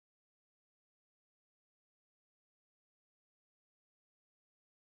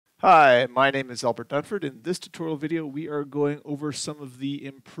Hi, my name is Albert Dunford. In this tutorial video, we are going over some of the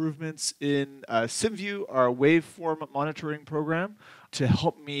improvements in SimView, our waveform monitoring program. To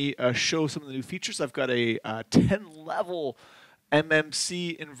help me show some of the new features, I've got a 10-level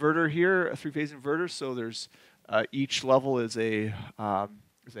MMC inverter here, a three-phase inverter. So there's each level is a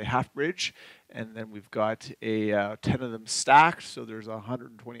half bridge, and then we've got a 10 of them stacked. So there's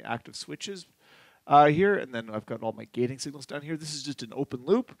 120 active switches here, and then I've got all my gating signals down here. This is just an open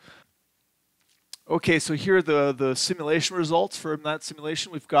loop. Okay, so here are the simulation results from that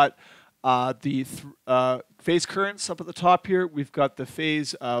simulation. We've got the phase currents up at the top here. We've got the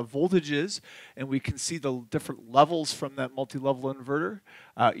phase voltages, and we can see the different levels from that multi-level inverter.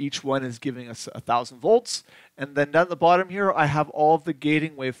 Each one is giving us 1,000 volts. And then down at the bottom here, I have all of the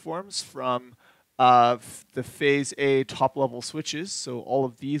gating waveforms from the phase A top-level switches, so all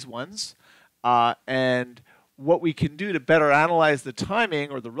of these ones. And what we can do to better analyze the timing,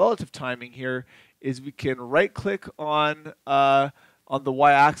 or the relative timing here, is we can right-click on the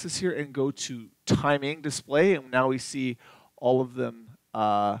y-axis here and go to timing display, and now we see all of them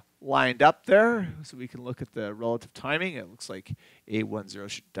lined up there. So we can look at the relative timing. It looks like A10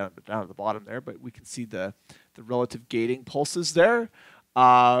 should down at the bottom there, but we can see the relative gating pulses there.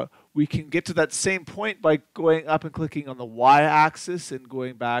 We can get to that same point by going up and clicking on the y-axis and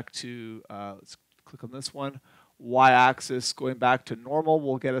going back to, let's click on this one, y-axis, going back to normal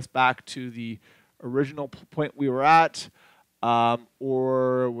will get us back to the original point we were at.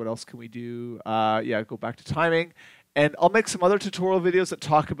 Or what else can we do? Yeah, go back to timing. And I'll make some other tutorial videos that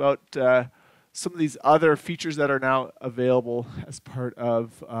talk about some of these other features that are now available as part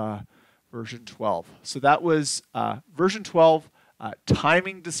of version 12. So that was version 12.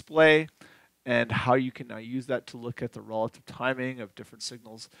 Timing display, and how you can now use that to look at the relative timing of different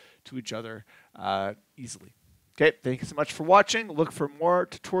signals to each other easily. Okay, thank you so much for watching. Look for more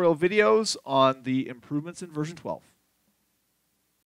tutorial videos on the improvements in version 12.